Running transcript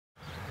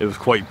it was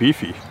quite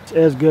beefy. It's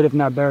as good, if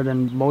not better,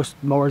 than most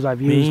mowers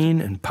I've used. Mean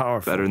and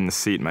powerful. Better than the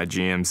seat in my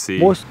GMC.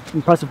 Most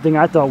impressive thing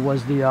I thought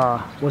was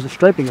the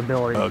striping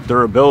ability.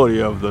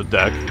 Durability of the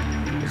deck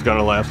is going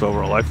to last over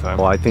a lifetime.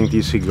 Well, I think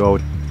these could go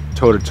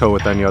toe-to-toe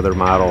with any other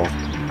model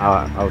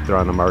out there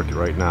on the market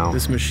right now.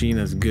 This machine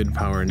has good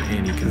power in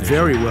any condition.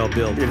 Very well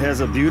built. It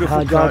has a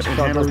beautiful cut and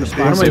handles the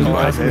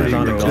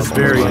It's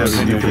very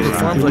heavy.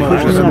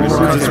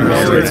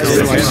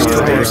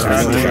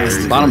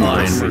 Bottom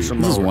line, this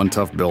is one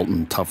tough built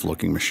and tough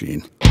looking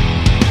machine.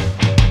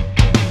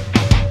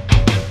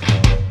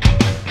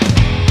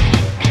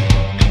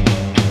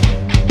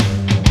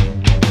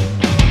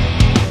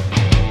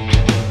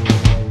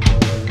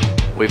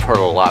 We've heard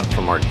a lot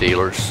from our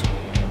dealers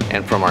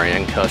and from our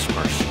end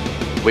customers.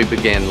 We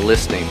began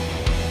listening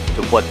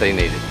to what they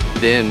needed.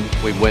 Then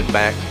we went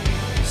back,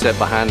 sat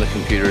behind the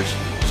computers,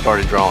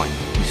 started drawing.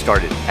 We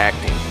started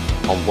acting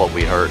on what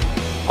we heard.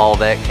 All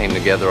that came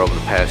together over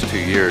the past 2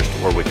 years to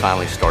where we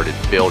finally started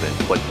building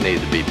what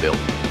needed to be built.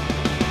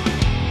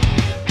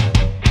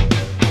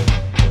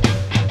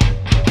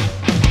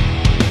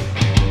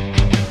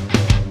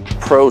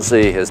 Pro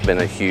Z has been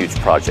a huge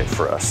project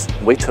for us.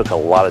 We took a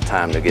lot of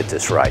time to get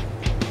this right.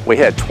 We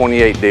had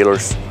 28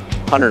 dealers,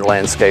 100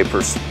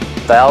 landscapers,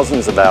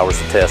 thousands of hours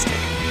of testing.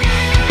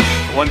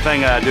 One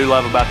thing I do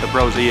love about the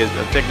Pro Z is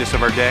the thickness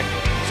of our deck,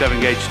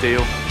 7-gauge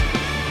steel.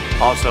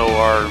 Also,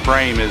 our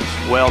frame is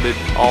welded,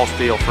 all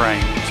steel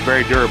frame. It's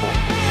very durable.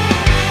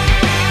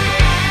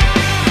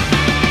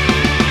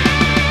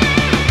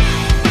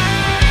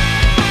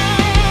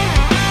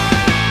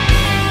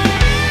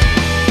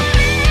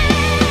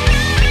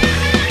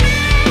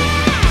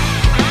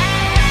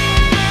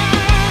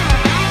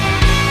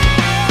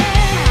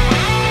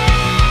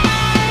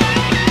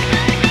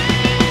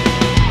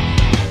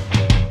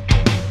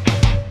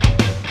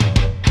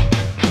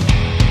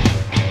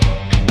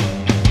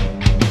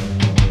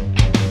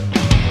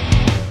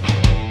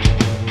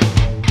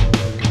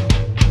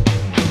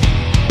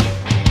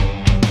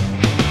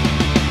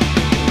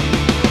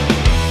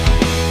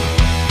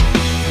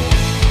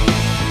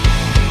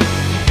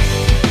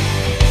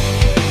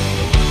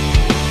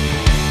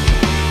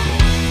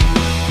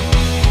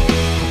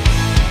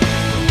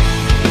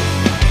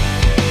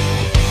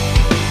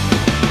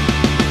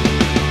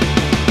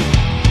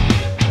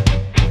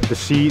 The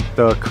seat,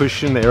 the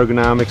cushion, the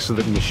ergonomics of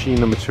the machine,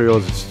 the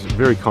materials, it's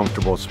very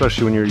comfortable,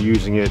 especially when you're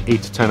using it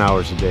 8 to 10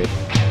 hours a day.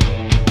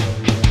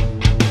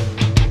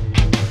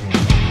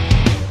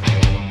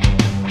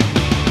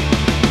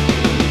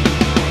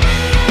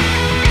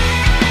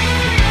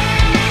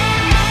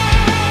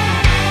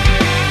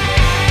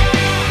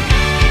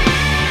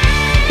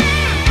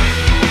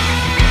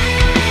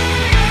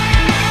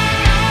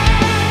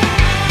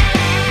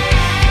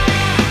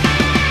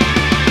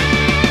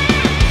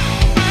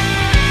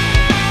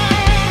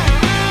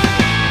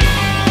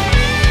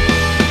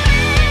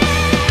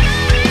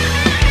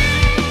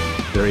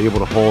 They're able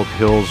to hold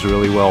hills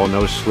really well,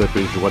 no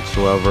slippage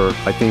whatsoever.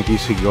 I think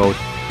these could go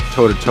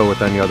toe-to-toe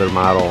with any other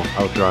model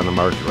out there on the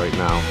market right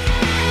now.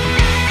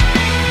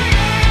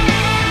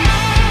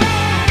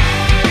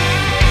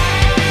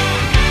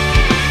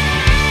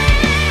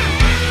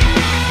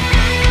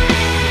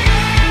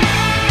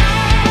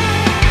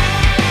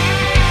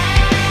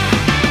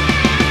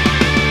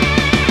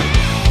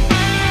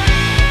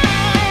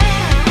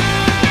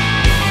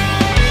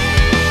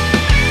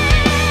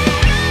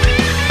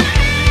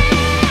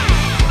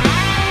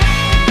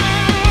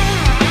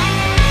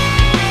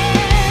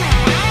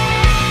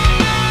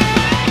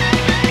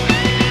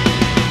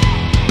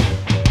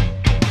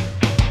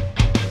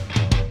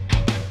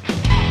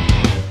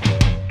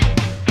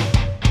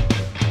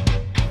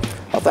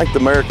 I think the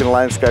American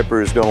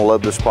landscaper is going to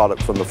love this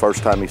product from the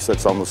first time he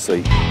sits on the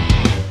seat.